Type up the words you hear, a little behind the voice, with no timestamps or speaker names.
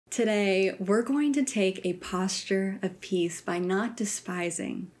Today, we're going to take a posture of peace by not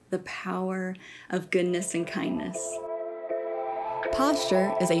despising the power of goodness and kindness.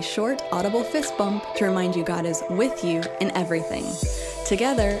 Posture is a short, audible fist bump to remind you God is with you in everything.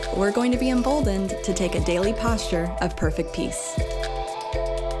 Together, we're going to be emboldened to take a daily posture of perfect peace.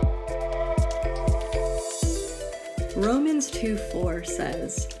 Romans 2:4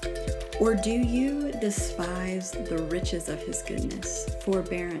 says, "Or do you despise the riches of his goodness,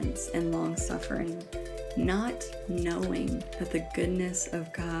 forbearance, and long-suffering, not knowing that the goodness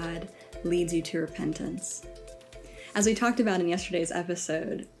of God leads you to repentance?" As we talked about in yesterday's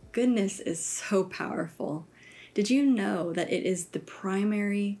episode, goodness is so powerful. Did you know that it is the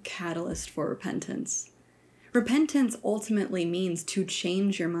primary catalyst for repentance? Repentance ultimately means to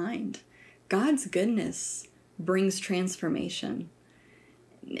change your mind. God's goodness brings transformation.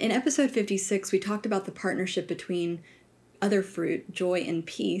 In episode 56, we talked about the partnership between other fruit, joy and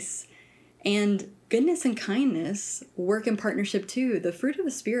peace, and goodness and kindness work in partnership too. The fruit of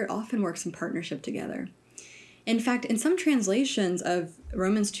the Spirit often works in partnership together. In fact, in some translations of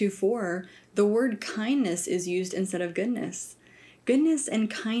Romans 2:4, the word kindness is used instead of goodness. Goodness and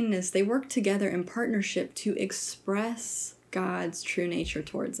kindness, they work together in partnership to express God's true nature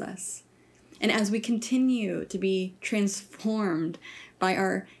towards us. And as we continue to be transformed by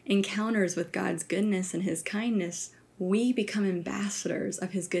our encounters with God's goodness and his kindness, we become ambassadors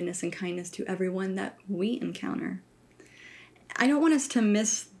of his goodness and kindness to everyone that we encounter. I don't want us to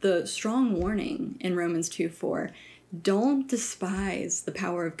miss the strong warning in Romans 2:4. Don't despise the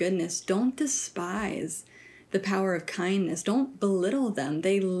power of goodness. Don't despise the power of kindness. Don't belittle them.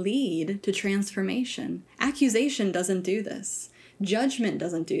 They lead to transformation. Accusation doesn't do this. Judgment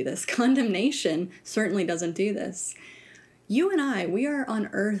doesn't do this. Condemnation certainly doesn't do this. You and I, we are on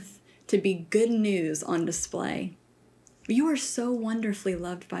earth to be good news on display. You are so wonderfully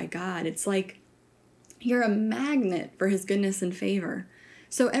loved by God. It's like you're a magnet for his goodness and favor.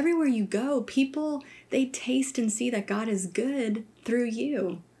 So everywhere you go, people, they taste and see that God is good through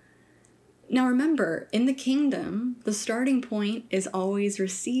you. Now remember, in the kingdom, the starting point is always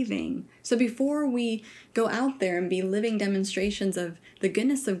receiving. So before we go out there and be living demonstrations of the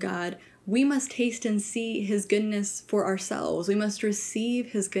goodness of God, we must taste and see his goodness for ourselves. We must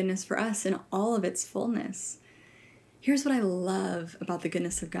receive his goodness for us in all of its fullness. Here's what I love about the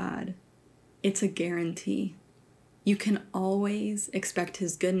goodness of God. It's a guarantee. You can always expect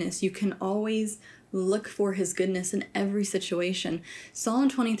his goodness. You can always look for his goodness in every situation. Psalm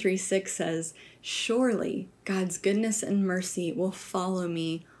 23:6 says, "Surely God's goodness and mercy will follow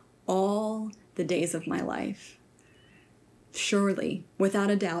me all the days of my life." Surely,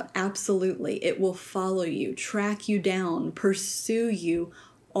 without a doubt, absolutely, it will follow you, track you down, pursue you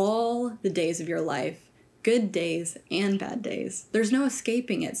all the days of your life, good days and bad days. There's no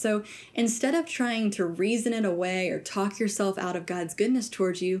escaping it. So instead of trying to reason it away or talk yourself out of God's goodness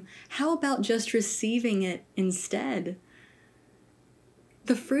towards you, how about just receiving it instead?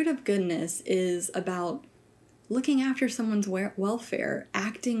 The fruit of goodness is about looking after someone's welfare,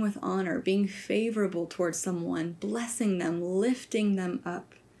 acting with honor, being favorable towards someone, blessing them, lifting them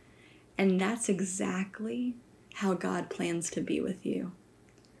up. And that's exactly how God plans to be with you.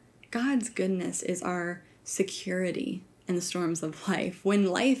 God's goodness is our security in the storms of life. When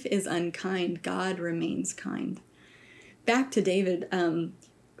life is unkind, God remains kind. Back to David,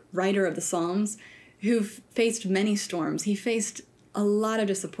 writer of the Psalms, who faced many storms. He faced a lot of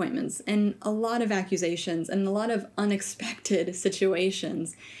disappointments and a lot of accusations and a lot of unexpected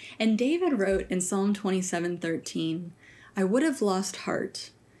situations. And David wrote in Psalm 27:13, "I would have lost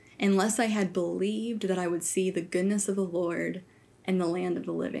heart unless I had believed that I would see the goodness of the Lord and the land of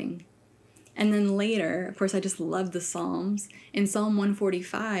the living." And then later, of course, I just love the Psalms. In Psalm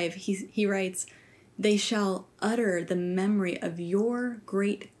 145, he writes, "They shall utter the memory of your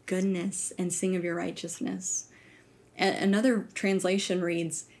great goodness and sing of your righteousness." Another translation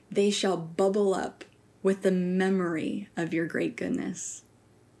reads, "They shall bubble up with the memory of your great goodness."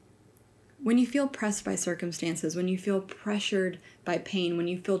 When you feel pressed by circumstances, when you feel pressured by pain, when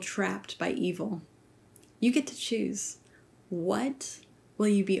you feel trapped by evil, you get to choose. What will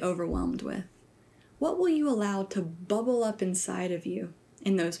you be overwhelmed with? What will you allow to bubble up inside of you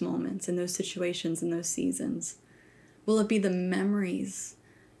in those moments, in those situations, in those seasons? Will it be the memories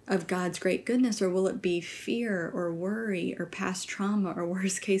of God's great goodness, or will it be fear or worry or past trauma or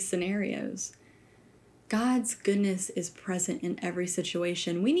worst case scenarios? God's goodness is present in every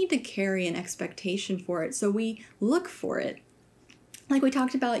situation. We need to carry an expectation for it, so we look for it. Like we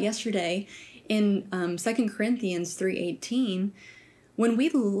talked about yesterday in 2 Corinthians 3:18, when we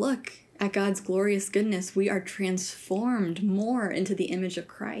look at God's glorious goodness, we are transformed more into the image of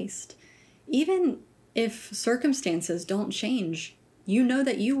Christ. Even if circumstances don't change, you know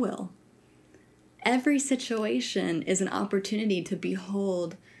that you will. Every situation is an opportunity to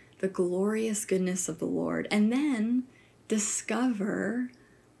behold the glorious goodness of the Lord and then discover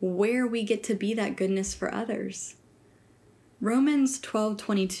where we get to be that goodness for others. Romans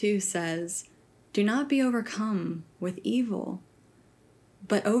 12:22 says, "Do not be overcome with evil,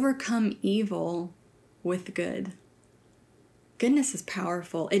 but overcome evil with good." Goodness is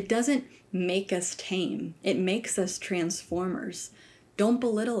powerful. It doesn't make us tame. It makes us transformers. Don't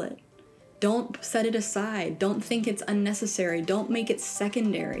belittle it. Don't set it aside. Don't think it's unnecessary. Don't make it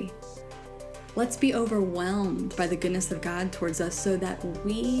secondary. Let's be overwhelmed by the goodness of God towards us so that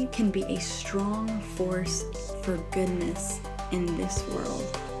we can be a strong force for goodness in this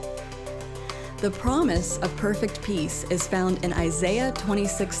world. The promise of perfect peace is found in Isaiah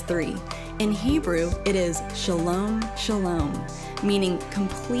 26:3. In Hebrew, it is shalom, shalom, meaning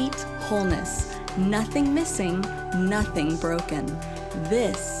complete wholeness, nothing missing, nothing broken.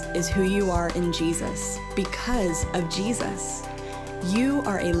 This is who you are in Jesus, because of Jesus. You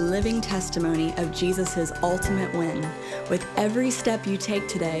are a living testimony of Jesus' ultimate win. With every step you take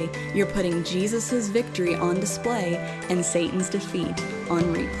today, you're putting Jesus' victory on display and Satan's defeat on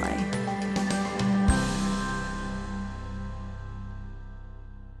replay.